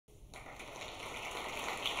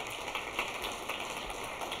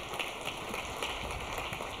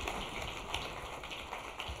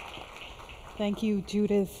Thank you,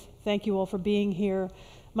 Judith. Thank you all for being here.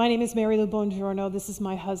 My name is Marylou Bongiorno. This is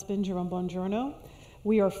my husband, Jerome Bongiorno.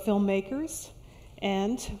 We are filmmakers,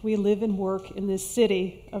 and we live and work in this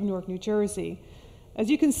city of Newark, New Jersey. As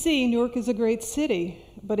you can see, Newark is a great city,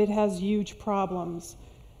 but it has huge problems.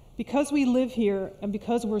 Because we live here and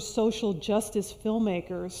because we're social justice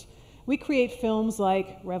filmmakers, we create films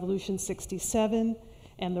like Revolution 67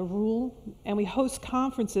 and The Rule, and we host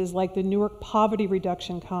conferences like the Newark Poverty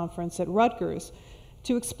Reduction Conference at Rutgers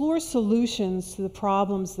to explore solutions to the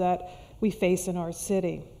problems that we face in our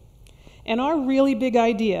city. And our really big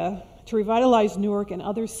idea to revitalize Newark and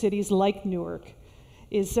other cities like Newark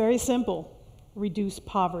is very simple: reduce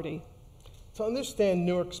poverty. To understand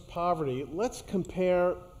Newark's poverty, let's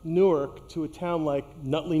compare Newark to a town like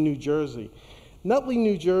Nutley, New Jersey. Nutley,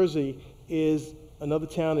 New Jersey is another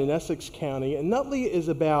town in Essex County, and Nutley is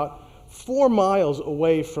about 4 miles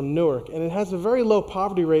away from Newark, and it has a very low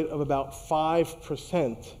poverty rate of about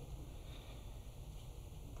 5%.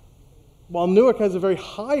 While Newark has a very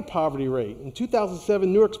high poverty rate. In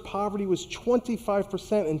 2007, Newark's poverty was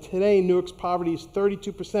 25%, and today Newark's poverty is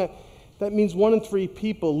 32%. That means 1 in 3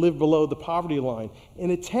 people live below the poverty line.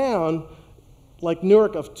 In a town like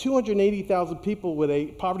Newark of 280,000 people with a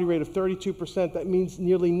poverty rate of 32%, that means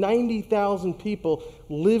nearly 90,000 people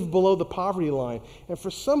live below the poverty line. And for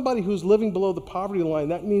somebody who's living below the poverty line,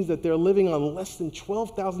 that means that they're living on less than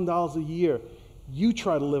 $12,000 a year. You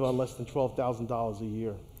try to live on less than $12,000 a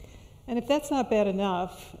year. And if that's not bad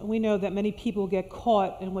enough, we know that many people get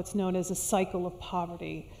caught in what's known as a cycle of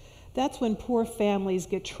poverty. That's when poor families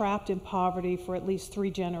get trapped in poverty for at least 3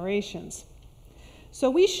 generations. So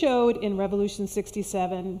we showed in Revolution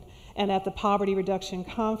 67 and at the Poverty Reduction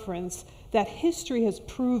Conference that history has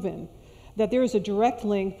proven that there is a direct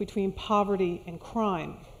link between poverty and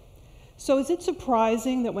crime. So is it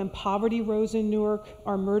surprising that when poverty rose in Newark,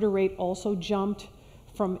 our murder rate also jumped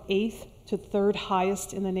from 8th to 3rd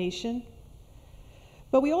highest in the nation?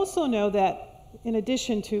 But we also know that in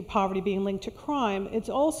addition to poverty being linked to crime, it's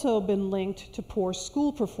also been linked to poor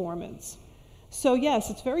school performance. So yes,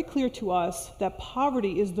 it's very clear to us that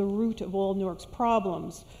poverty is the root of all Newark's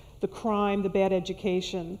problems: the crime, the bad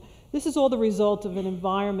education. This is all the result of an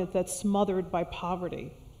environment that's smothered by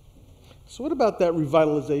poverty. So what about that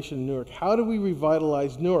revitalization in Newark? How do we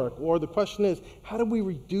revitalize Newark? Or the question is, how do we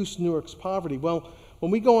reduce Newark's poverty? Well, when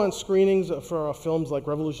we go on screenings for our films like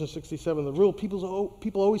Revolution 67, The Rule, people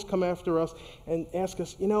always come after us and ask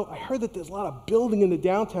us, you know, I heard that there's a lot of building in the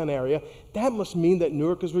downtown area. That must mean that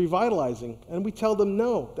Newark is revitalizing. And we tell them,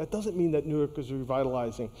 no, that doesn't mean that Newark is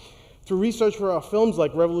revitalizing. Through research for our films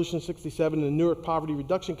like Revolution 67 and the Newark Poverty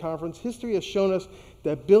Reduction Conference, history has shown us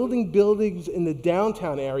that building buildings in the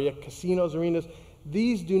downtown area, casinos, arenas,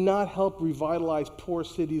 these do not help revitalize poor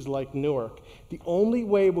cities like Newark. The only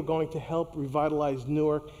way we're going to help revitalize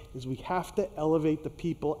Newark is we have to elevate the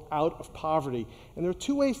people out of poverty. And there are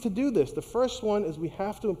 2 ways to do this. The first one is we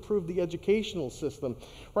have to improve the educational system.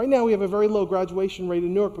 Right now we have a very low graduation rate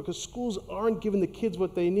in Newark because schools aren't giving the kids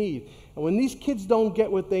what they need. And when these kids don't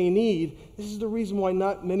get what they need, this is the reason why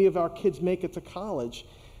not many of our kids make it to college.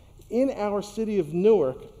 In our city of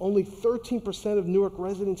Newark, only 13% of Newark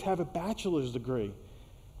residents have a bachelor's degree.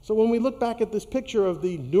 So when we look back at this picture of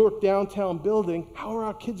the Newark downtown building, how are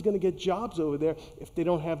our kids going to get jobs over there if they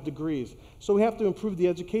don't have degrees? So we have to improve the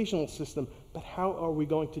educational system, but how are we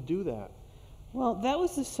going to do that? Well, that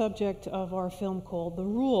was the subject of our film called The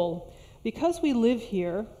Rule. Because we live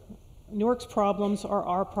here, Newark's problems are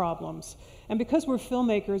our problems. And because we're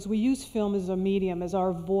filmmakers, we use film as a medium, as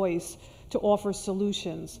our voice, to offer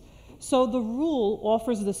solutions. So The Rule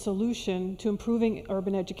offers the solution to improving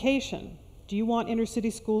urban education. Do you want inner city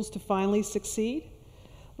schools to finally succeed?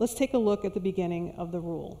 Let's take a look at the beginning of The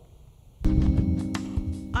Rule.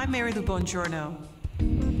 I'm Marylou Bongiorno.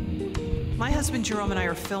 My husband Jerome and I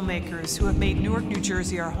are filmmakers who have made Newark, New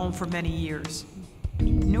Jersey our home for many years.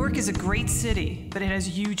 Newark is a great city, but it has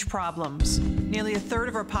huge problems. Nearly 1/3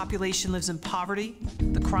 of our population lives in poverty,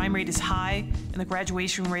 the crime rate is high, and the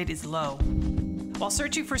graduation rate is low. While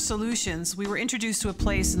searching for solutions, we were introduced to a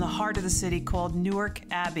place in the heart of the city called Newark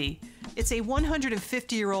Abbey. It's a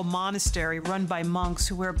 150-year-old monastery run by monks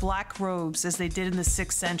who wear black robes as they did in the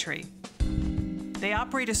 6th century. They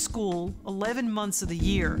operate a school 11 months of the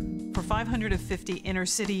year for 550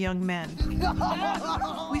 inner-city young men.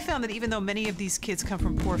 We found that even though many of these kids come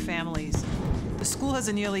from poor families, the school has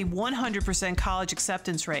a nearly 100% college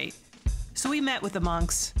acceptance rate. So we met with the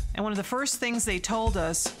monks, and one of the first things they told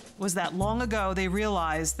us was that long ago they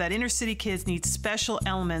realized that inner-city kids need special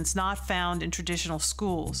elements not found in traditional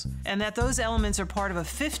schools, and that those elements are part of a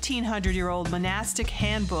 1,500-year-old monastic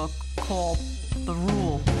handbook called The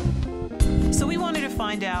Rule. So we wanted to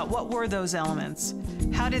find out, what were those elements?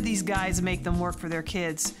 How did these guys make them work for their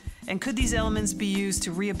kids? And could these elements be used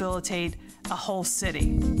to rehabilitate a whole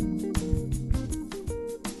city?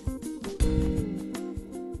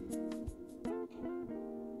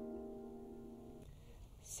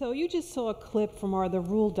 So you just saw a clip from our The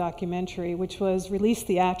Rule documentary, which was released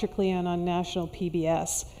theatrically and on national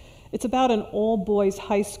PBS. It's about an all-boys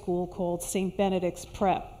high school called St. Benedict's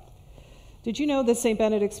Prep. Did you know that St.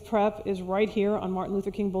 Benedict's Prep is right here on Martin Luther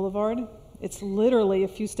King Boulevard? It's literally a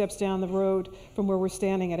few steps down the road from where we're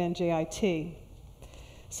standing at NJIT.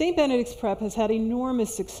 St. Benedict's Prep has had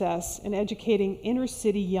enormous success in educating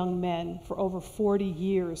inner-city young men for over 40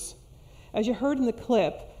 years. As you heard in the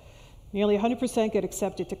clip, nearly 100% get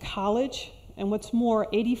accepted to college, and what's more,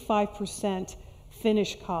 85%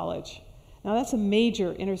 finish college. Now that's a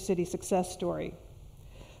major inner-city success story.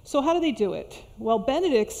 So how do they do it? Well,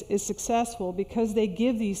 Benedict's is successful because they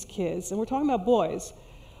give these kids, and we're talking about boys,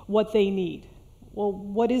 what they need. Well,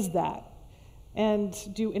 what is that? And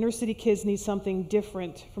do inner-city kids need something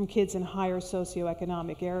different from kids in higher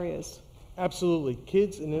socioeconomic areas? Absolutely.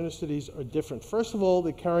 Kids in inner cities are different. First of all,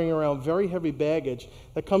 they're carrying around very heavy baggage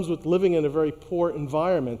that comes with living in a very poor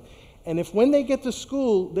environment. And if when they get to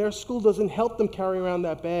school, their school doesn't help them carry around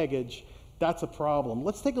that baggage, that's a problem.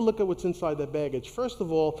 Let's take a look at what's inside that baggage. First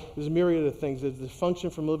of all, there's a myriad of things. There's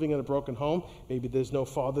dysfunction from living in a broken home. Maybe there's no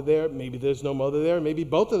father there. Maybe there's no mother there. Maybe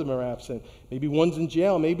both of them are absent. Maybe one's in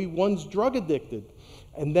jail. Maybe one's drug addicted.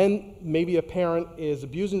 And then maybe a parent is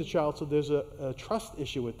abusing the child, so there's a trust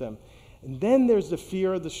issue with them. And then there's the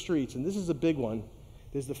fear of the streets, and this is a big one.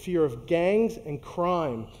 There's the fear of gangs and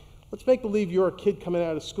crime. Let's make believe you're a kid coming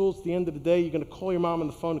out of school. At the end of the day, you're going to call your mom on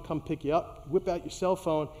the phone to come pick you up, whip out your cell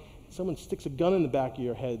phone, and someone sticks a gun in the back of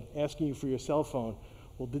your head asking you for your cell phone.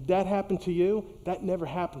 Well, did that happen to you? That never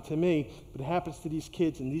happened to me, but it happens to these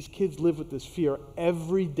kids, and these kids live with this fear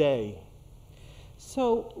every day.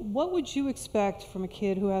 So what would you expect from a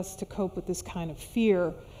kid who has to cope with this kind of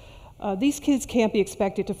fear? These kids can't be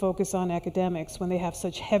expected to focus on academics when they have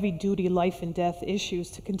such heavy-duty life and death issues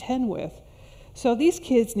to contend with. So these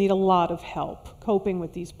kids need a lot of help coping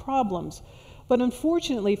with these problems. But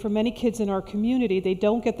unfortunately, for many kids in our community, they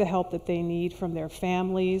don't get the help that they need from their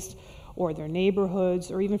families or their neighborhoods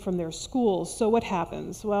or even from their schools. So what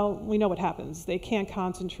happens? Well, we know what happens. They can't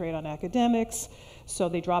concentrate on academics, so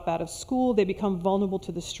they drop out of school, they become vulnerable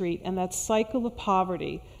to the street, and that cycle of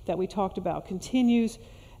poverty that we talked about continues,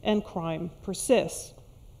 and crime persists.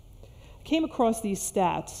 I came across these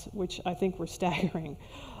stats, which I think were staggering.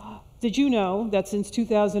 Did you know that since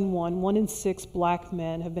 2001, 1 in 6 black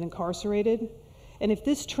men have been incarcerated? And if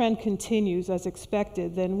this trend continues as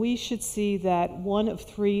expected, then we should see that 1 of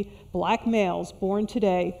 3 black males born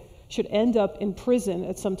today should end up in prison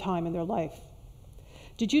at some time in their life.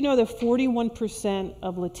 Did you know that 41%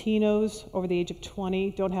 of Latinos over the age of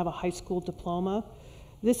 20 don't have a high school diploma?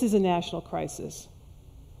 This is a national crisis.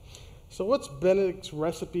 So what's Benedict's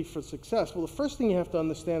recipe for success? Well, the first thing you have to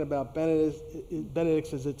understand about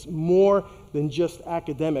Benedict's is it's more than just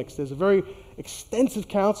academics. There's a very extensive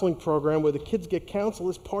counseling program where the kids get counsel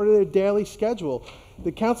as part of their daily schedule.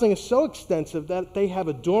 The counseling is so extensive that they have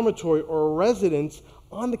a dormitory or a residence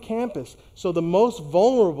on the campus. So the most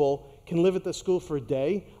vulnerable can live at the school for a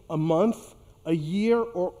day, a month, a year,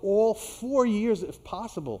 or all 4 years if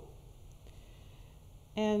possible.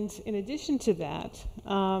 And in addition to that,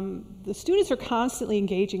 the students are constantly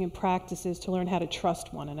engaging in practices to learn how to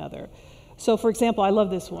trust one another. So for example, I love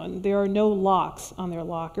this one. There are no locks on their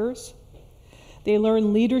lockers. They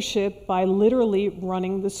learn leadership by literally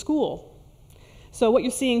running the school. So what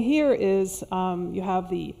you're seeing here is you have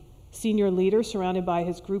the senior leader surrounded by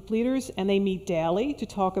his group leaders, and they meet daily to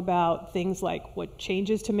talk about things like what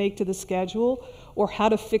changes to make to the schedule or how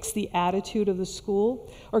to fix the attitude of the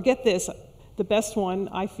school. Or get this, the best one,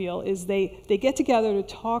 I feel, is they get together to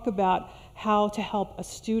talk about how to help a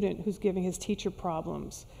student who's giving his teacher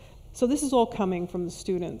problems. So this is all coming from the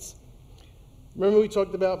students. Remember we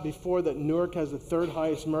talked about before that Newark has the 3rd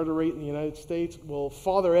highest murder rate in the United States? Well,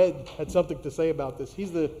 Father Ed had something to say about this.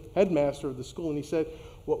 He's the headmaster of the school, and he said,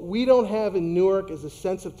 what we don't have in Newark is a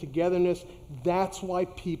sense of togetherness. That's why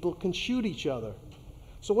people can shoot each other.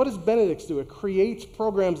 So what does Benedict's do? It creates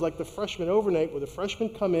programs like the Freshman Overnight, where the freshmen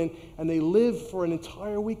come in and they live for an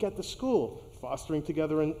entire week at the school, fostering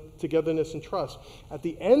togetherness and trust. At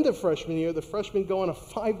the end of freshman year, the freshmen go on a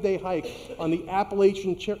 5-day hike on the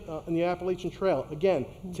Appalachian Trail. Again,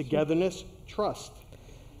 togetherness, trust.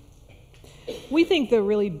 We think the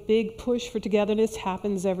really big push for togetherness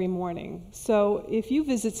happens every morning. So if you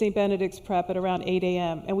visit St. Benedict's Prep at around 8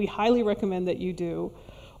 a.m., and we highly recommend that you do,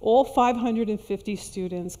 All 550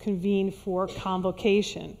 students convene for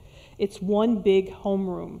convocation. It's one big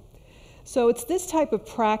homeroom. So it's this type of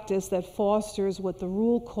practice that fosters what the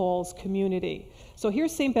rule calls community. So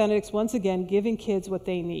here's St. Benedict's once again giving kids what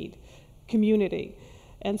they need, community.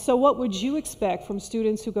 And so what would you expect from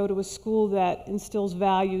students who go to a school that instills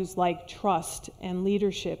values like trust and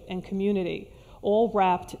leadership and community, all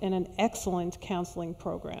wrapped in an excellent counseling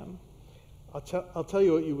program? I'll tell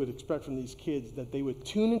you what you would expect from these kids, that they would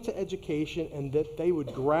tune into education and that they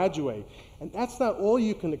would graduate. And that's not all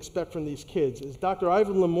you can expect from these kids. As Dr.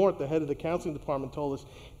 Ivan Lamort, the head of the counseling department, told us,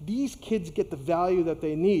 these kids get the value that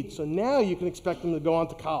they need. So now you can expect them to go on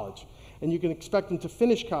to college, and you can expect them to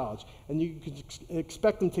finish college, and you can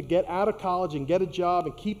expect them to get out of college and get a job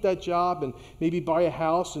and keep that job and maybe buy a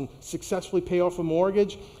house and successfully pay off a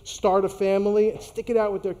mortgage, start a family, and stick it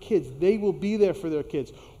out with their kids. They will be there for their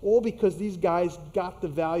kids, all because these guys got the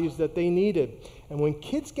values that they needed. And when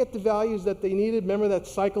kids get the values that they needed, remember that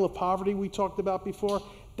cycle of poverty we talked about before?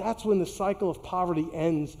 That's when the cycle of poverty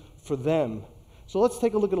ends for them. So let's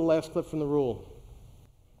take a look at the last clip from the rule.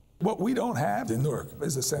 What we don't have in Newark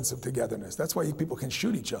is a sense of togetherness. That's why people can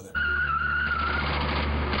shoot each other.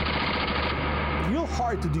 Real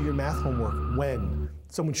hard to do your math homework when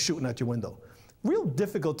someone's shooting at your window. Real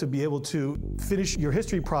difficult to be able to finish your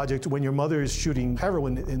history project when your mother is shooting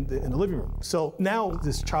heroin in the living room. So now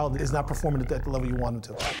this child is not performing at the level you want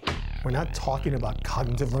him to. We're not talking about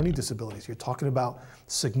cognitive learning disabilities. You're talking about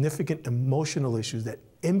significant emotional issues that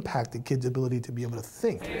impact the kid's ability to be able to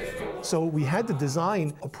think. So we had to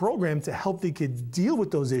design a program to help the kid deal with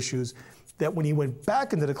those issues, that when he went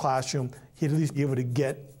back into the classroom, he'd at least be able to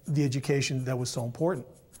get the education that was so important.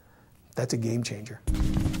 That's a game changer.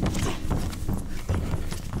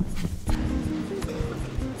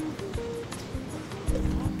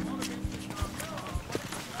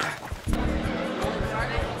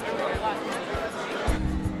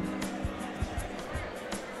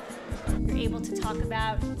 You're able to talk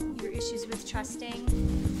about your issues with trusting.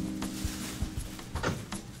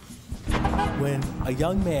 When a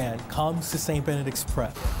young man comes to St. Benedict's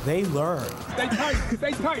Prep, they learn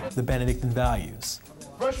the Benedictine values.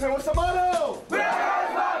 Freshman, what's the motto?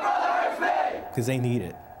 Because they need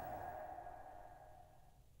it.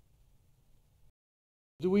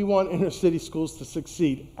 Do we want inner city schools to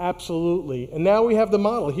succeed? Absolutely. And now we have the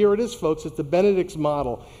model. Here it is, folks. It's the Benedict's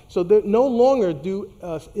model. So no longer do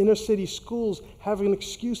inner city schools have an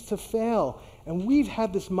excuse to fail. And we've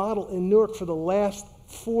had this model in Newark for the last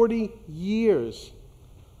 40 years.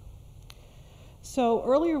 So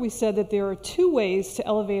earlier we said that there are two ways to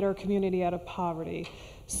elevate our community out of poverty.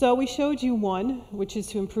 So we showed you one, which is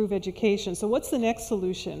to improve education. So what's the next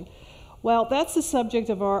solution? Well, that's the subject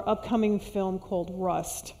of our upcoming film called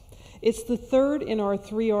Rust. It's the third in our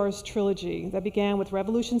 3 R's trilogy that began with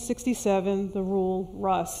Revolution 67, the rule,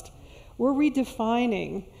 Rust. We're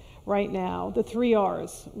redefining right now the 3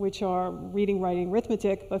 R's, which are reading, writing,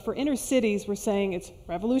 arithmetic, but for inner cities, we're saying it's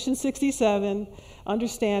Revolution 67,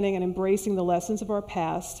 understanding and embracing the lessons of our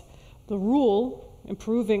past, the rule,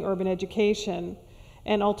 improving urban education,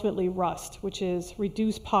 and ultimately Rust, which is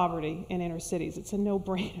reduce poverty in inner cities. It's a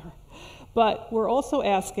no-brainer. But we're also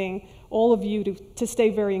asking all of you to stay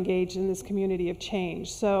very engaged in this community of change.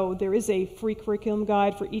 So there is a free curriculum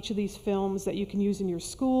guide for each of these films that you can use in your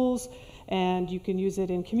schools, and you can use it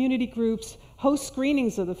in community groups, host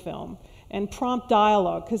screenings of the film, and prompt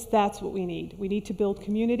dialogue, because that's what we need. We need to build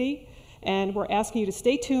community, and we're asking you to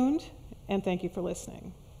stay tuned, and thank you for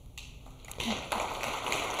listening.